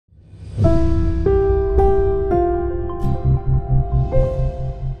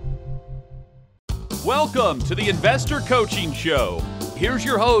Welcome to the Investor Coaching Show. Here's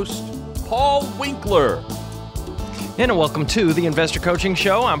your host, Paul Winkler. And welcome to the Investor Coaching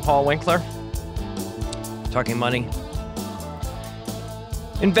Show. I'm Paul Winkler. Talking money,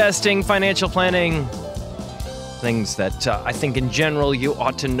 investing, financial planning, things that I think in general you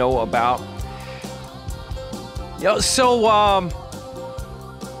ought to know about.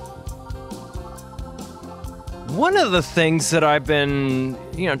 One of the things that I've been,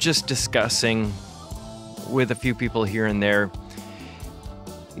 just discussing with a few people here and there,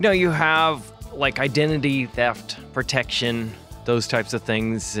 you have like identity theft protection, those types of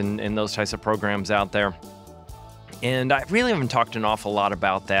things and those types of programs out there. And I really haven't talked an awful lot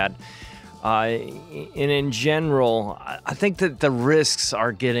about that. And in general, I think that the risks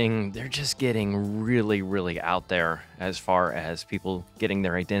they're just getting really, really out there as far as people getting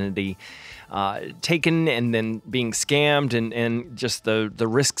their identity taken and then being scammed and just the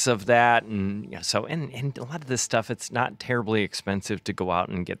risks of that. And and a lot of this stuff, it's not terribly expensive to go out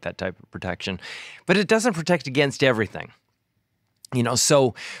and get that type of protection, but it doesn't protect against everything.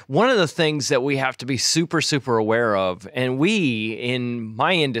 So one of the things that we have to be super, super aware of, and we in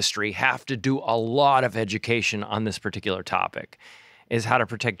my industry have to do a lot of education on this particular topic, is how to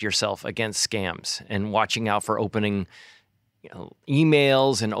protect yourself against scams and watching out for opening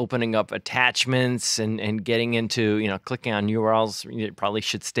emails and opening up attachments and getting into, clicking on URLs you probably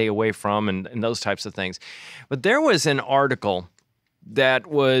should stay away from and those types of things. But there was an article that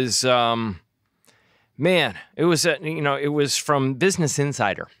was... it was from Business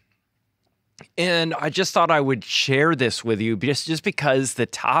Insider. And I just thought I would share this with you just because the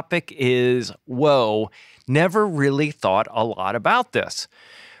topic is, never really thought a lot about this.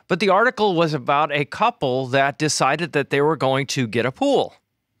 But the article was about a couple that decided that they were going to get a pool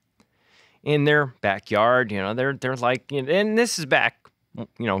in their backyard. They're like, and this is back,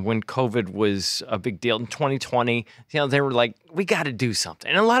 when COVID was a big deal in 2020, they were like, we got to do something.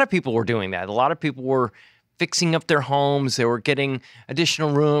 And a lot of people were doing that. A lot of people were fixing up their homes. They were getting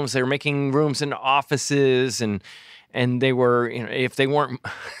additional rooms. They were making rooms into offices and they were, if they weren't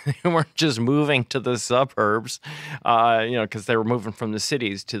just moving to the suburbs, because they were moving from the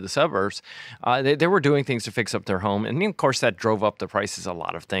cities to the suburbs, they were doing things to fix up their home. And of course that drove up the prices of a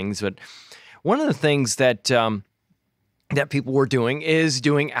lot of things. But one of the things that people were doing is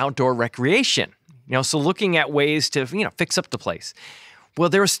doing outdoor recreation, so looking at ways to, fix up the place. Well,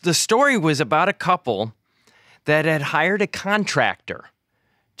 the story was about a couple that had hired a contractor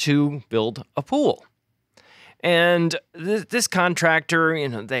to build a pool. And this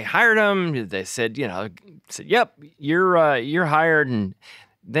contractor, they hired him. They said, yep, you're hired. And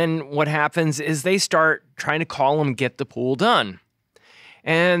then what happens is they start trying to call him, get the pool done.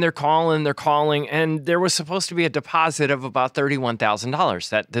 And they're calling, and there was supposed to be a deposit of about $31,000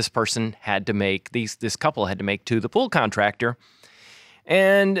 that this person had to make, this couple had to make to the pool contractor.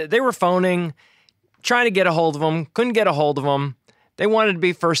 And they were phoning, trying to get a hold of them, couldn't get a hold of them. They wanted to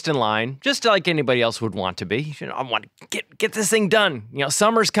be first in line, just like anybody else would want to be. I want to get this thing done.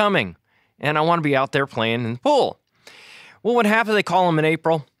 Summer's coming, and I want to be out there playing in the pool. Well, what happened? They call him in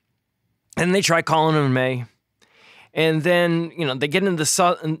April, and they try calling him in May. And then, they get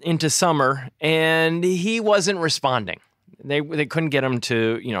into summer, and he wasn't responding. They couldn't get him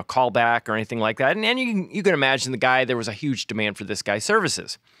to, call back or anything like that. And you can imagine there was a huge demand for this guy's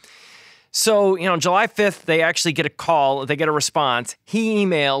services. So, July 5th, they actually get a call. They get a response. He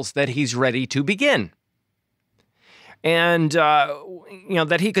emails that he's ready to begin. And,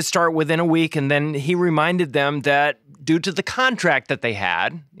 that he could start within a week. And then he reminded them that due to the contract that they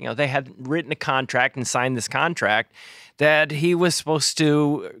had written a contract and signed this contract, that he was supposed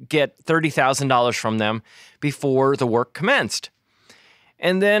to get $30,000 from them before the work commenced.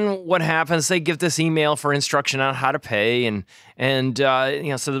 And then what happens, they give this email for instruction on how to pay.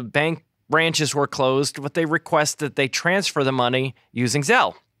 So the bank branches were closed, but they request that they transfer the money using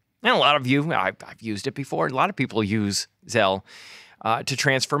Zelle. And a lot of you, I've used it before. A lot of people use Zelle to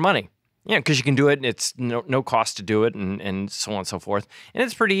transfer money. Because you can do it, and it's no cost to do it, and so on and so forth. And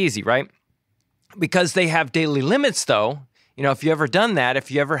it's pretty easy, right? Because they have daily limits, though. If you ever done that,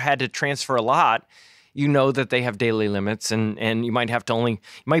 if you ever had to transfer a lot, that they have daily limits, and you might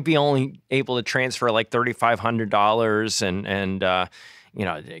be only able to transfer like $3,500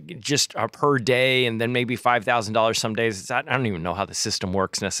 just per day, and then maybe $5,000 some days. I don't even know how the system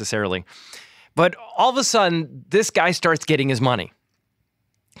works necessarily. But all of a sudden, this guy starts getting his money.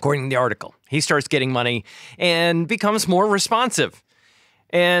 According to the article, he starts getting money and becomes more responsive.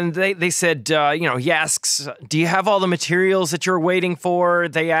 And they said, he asks, do you have all the materials that you're waiting for?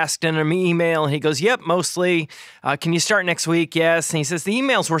 They asked in an email, and he goes, yep, mostly. Can you start next week? Yes. And he says the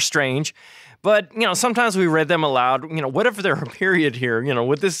emails were strange, but, sometimes we read them aloud. What if there were a period here?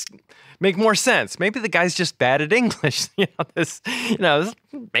 Would this make more sense? Maybe the guy's just bad at English. This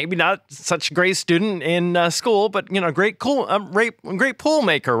maybe not such a great student in school, but, great pool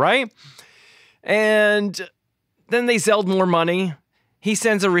maker, right? And then they Zelled more money. He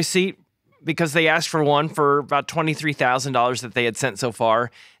sends a receipt because they asked for one for about $23,000 that they had sent so far.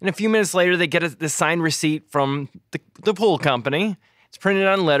 And a few minutes later, they get the signed receipt from the pool company. It's printed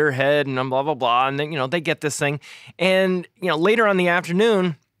on letterhead and blah, blah, blah. And then, they get this thing. And, later on the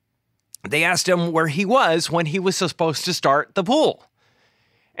afternoon, they asked him where he was when he was supposed to start the pool.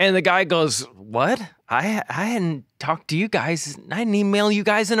 And the guy goes, what? I hadn't talked to you guys. I didn't email you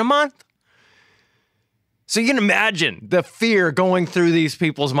guys in a month. So you can imagine the fear going through these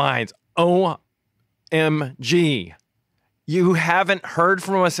people's minds. OMG. You haven't heard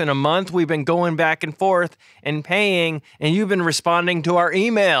from us in a month. We've been going back and forth and paying, and you've been responding to our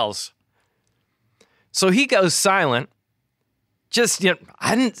emails. So he goes silent. Just,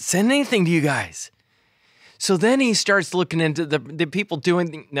 I didn't send anything to you guys. So then he starts looking into the people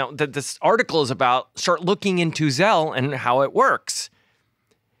doing, that this article is about, start looking into Zelle and how it works.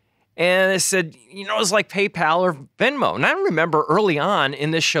 And it said, it's like PayPal or Venmo. And I remember early on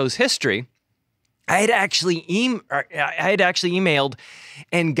in this show's history, I had actually emailed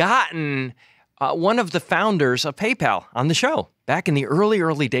and gotten one of the founders of PayPal on the show back in the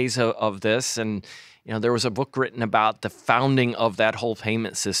early days of this. And, there was a book written about the founding of that whole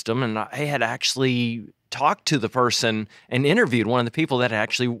payment system. And I had actually talked to the person and interviewed one of the people that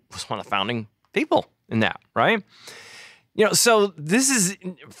actually was one of the founding people in that, right? So this is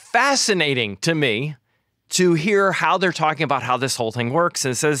fascinating to me to hear how they're talking about how this whole thing works.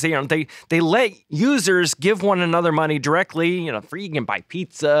 And it says, they let users give one another money directly, for you can buy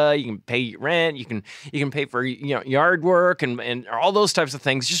pizza, you can pay rent, you can pay for, yard work and all those types of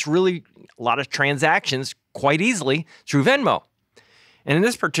things, just really a lot of transactions quite easily through Venmo. And in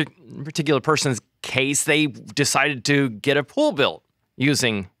this particular person's case, they decided to get a pool built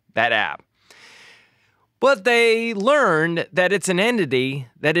using that app. But they learned that it's an entity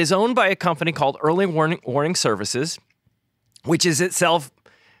that is owned by a company called Early Warning Services, which is itself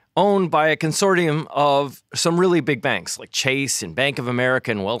owned by a consortium of some really big banks like Chase and Bank of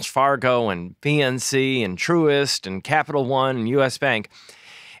America and Wells Fargo and PNC and Truist and Capital One and US Bank.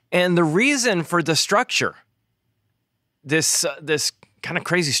 And the reason for the structure, this kind of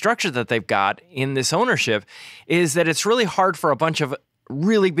crazy structure that they've got in this ownership, is that it's really hard for a bunch of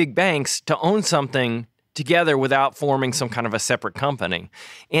really big banks to own something together without forming some kind of a separate company.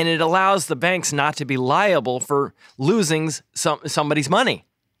 And it allows the banks not to be liable for losing somebody's money.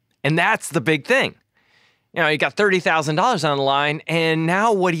 And that's the big thing. You got $30,000 on the line, and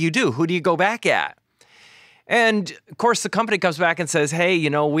now what do? Who do you go back at? And of course, the company comes back and says, hey,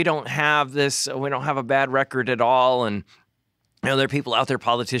 we don't have this, we don't have a bad record at all. And, there are people out there,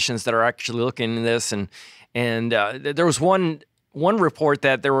 politicians, that are actually looking at this. And there was one report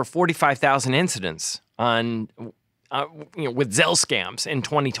that there were 45,000 incidents on, with Zelle scams in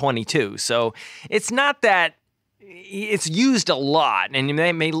 2022. So it's not that it's used a lot, and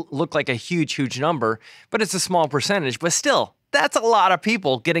it may look like a huge number, but it's a small percentage. But still, that's a lot of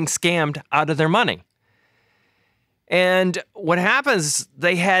people getting scammed out of their money. And what happens,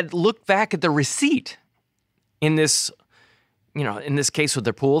 they had looked back at the receipt in this, in this case with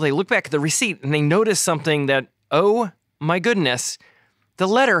their pool. They look back at the receipt and they noticed something that, oh my goodness, the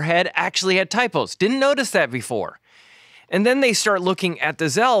letterhead actually had typos. Didn't notice that before. And then they start looking at the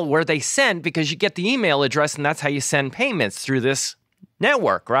Zelle where they send, because you get the email address and that's how you send payments through this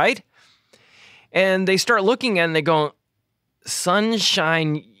network, right? And they start looking and they go,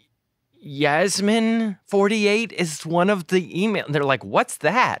 Sunshine Yasmin 48 is one of the email. And they're like, what's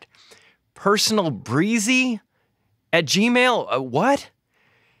that? Personal Breezy at Gmail? What?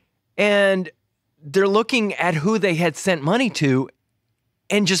 And they're looking at who they had sent money to,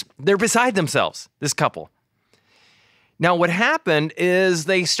 and they're beside themselves, this couple. Now, what happened is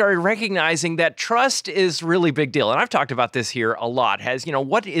they started recognizing that trust is really a big deal. And I've talked about this here a lot.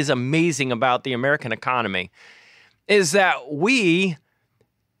 What is amazing about the American economy is that we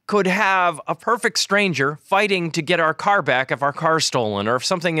could have a perfect stranger fighting to get our car back if our car's stolen or if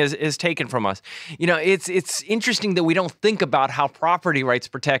something is taken from us. It's interesting that we don't think about how property rights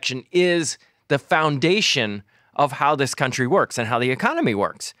protection is the foundation of how this country works and how the economy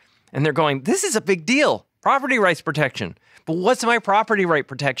works. And they're going, this is a big deal. Property rights protection. But what's my property right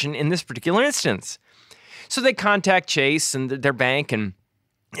protection in this particular instance? So they contact Chase and their bank, and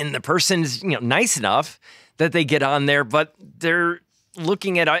And the person's, nice enough that they get on there, but they're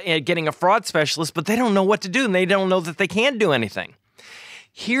looking at getting a fraud specialist, but they don't know what to do, and they don't know that they can't do anything.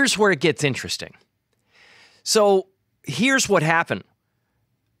 Here's where it gets interesting. So here's what happened.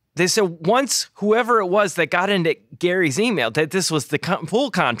 They said once whoever it was that got into Gary's email, that this was the pool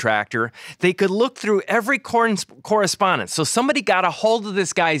contractor, they could look through every correspondence. So somebody got a hold of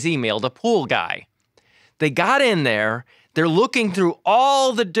this guy's email, the pool guy. They got in there. They're looking through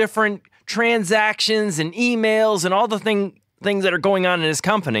all the different transactions and emails and all the things that are going on in his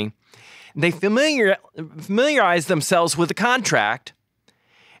company. They familiarize themselves with the contract,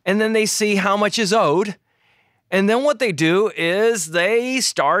 and then they see how much is owed. And then what they do is they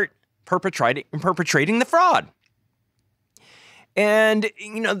start perpetrating the fraud. And,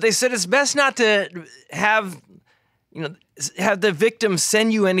 they said it's best not to have the victim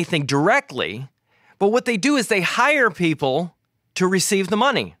send you anything directly. But what they do is they hire people to receive the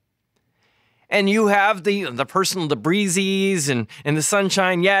money. And you have the person, the Breezes and the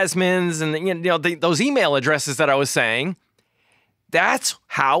Sunshine Yasmins and those email addresses that I was saying. That's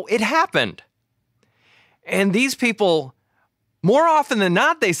how it happened. And these people, more often than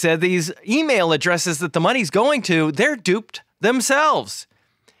not, they said these email addresses that the money's going to, they're duped themselves.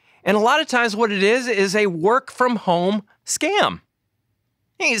 And a lot of times what it is a work from home scam.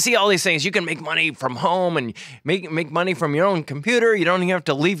 You see all these things. You can make money from home and make money from your own computer. You don't even have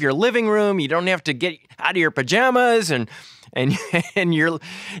to leave your living room. You don't have to get out of your pajamas and you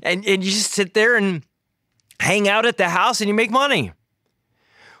just sit there and hang out at the house and you make money.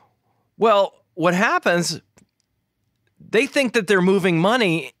 Well, what happens, they think that they're moving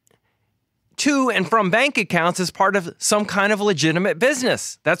money to and from bank accounts as part of some kind of legitimate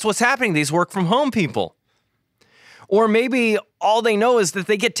business. That's what's happening, these work from home people. Or maybe all they know is that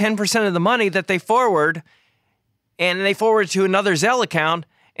they get 10% of the money that they forward, and they forward to another Zelle account,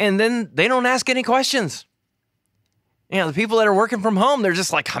 and then they don't ask any questions. The people that are working from home, they're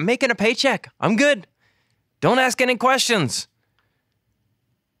just like, I'm making a paycheck. I'm good. Don't ask any questions.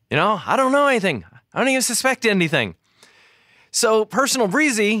 I don't know anything. I don't even suspect anything. So Personal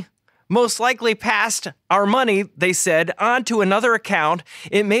Breezy most likely passed our money, they said, onto another account.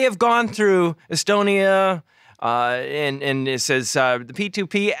 It may have gone through Estonia, and it says the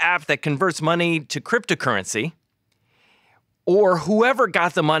P2P app that converts money to cryptocurrency. Or whoever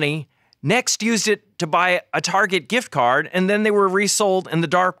got the money next used it to buy a Target gift card, and then they were resold in the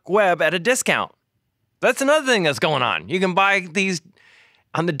dark web at a discount. That's another thing that's going on. You can buy these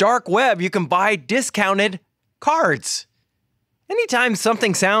on the dark web, you can buy discounted cards. Anytime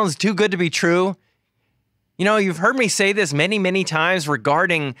something sounds too good to be true, you've heard me say this many, many times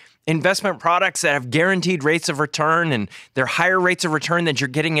regarding investment products that have guaranteed rates of return and they're higher rates of return than you're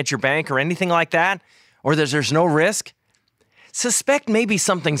getting at your bank or anything like that, or there's no risk. Suspect maybe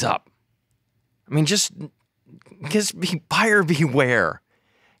something's up. Just be buyer beware.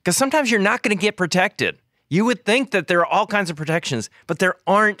 Because sometimes you're not going to get protected. You would think that there are all kinds of protections, but there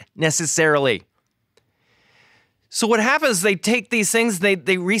aren't necessarily. So what happens, they take these things, they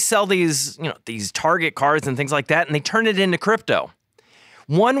resell these, these Target cards and things like that, and they turn it into crypto.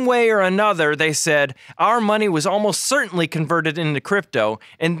 One way or another, they said, our money was almost certainly converted into crypto,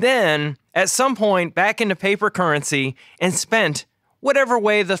 and then at some point back into paper currency and spent whatever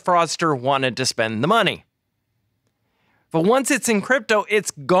way the fraudster wanted to spend the money. But once it's in crypto,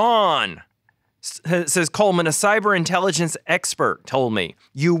 it's gone. Says Coleman, a cyber intelligence expert, told me.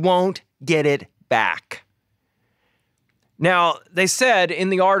 You won't get it back. Now, they said in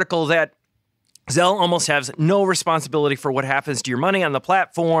the article that Zelle almost has no responsibility for what happens to your money on the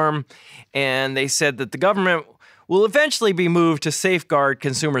platform, and they said that the government will eventually be moved to safeguard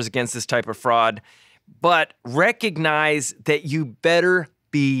consumers against this type of fraud, but recognize that you better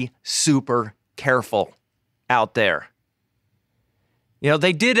be super careful out there.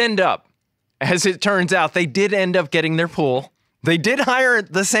 They did end up, as it turns out, they did end up getting their pool. They did hire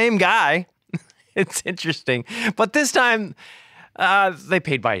the same guy. It's interesting. But this time, they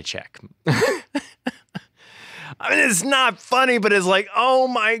paid by a check. It's not funny, but it's like, oh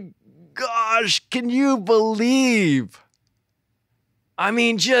my gosh, can you believe?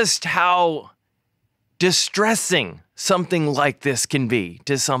 Just how distressing something like this can be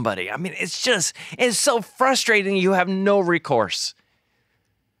to somebody. It's so frustrating. You have no recourse.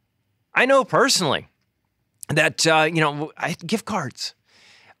 I know personally that, I had gift cards.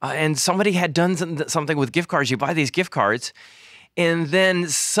 And somebody had done something with gift cards. You buy these gift cards, and then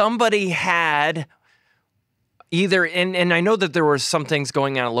somebody had, Either, and I know that there were some things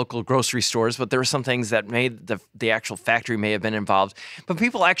going on at local grocery stores, but there were some things that made the actual factory may have been involved. But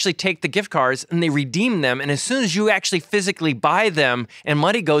people actually take the gift cards and they redeem them. And as soon as you actually physically buy them and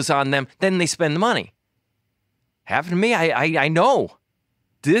money goes on them, then they spend the money. Happened to me. I know.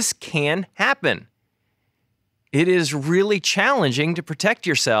 This can happen. It is really challenging to protect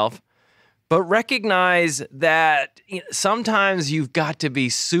yourself, but recognize that sometimes you've got to be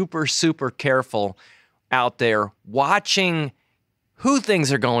super, super careful out there, watching who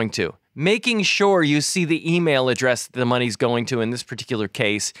things are going to, making sure you see the email address the money's going to in this particular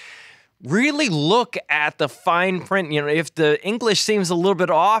case. Really look at the fine print. If the English seems a little bit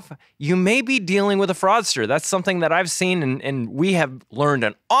off, you may be dealing with a fraudster. That's something that I've seen and we have learned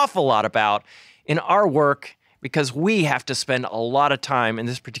an awful lot about in our work because we have to spend a lot of time in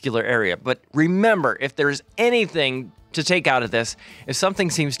this particular area. But remember, if there's anything to take out of this, if something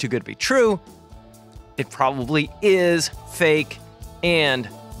seems too good to be true, it probably is fake, and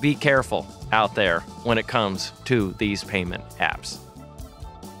be careful out there when it comes to these payment apps.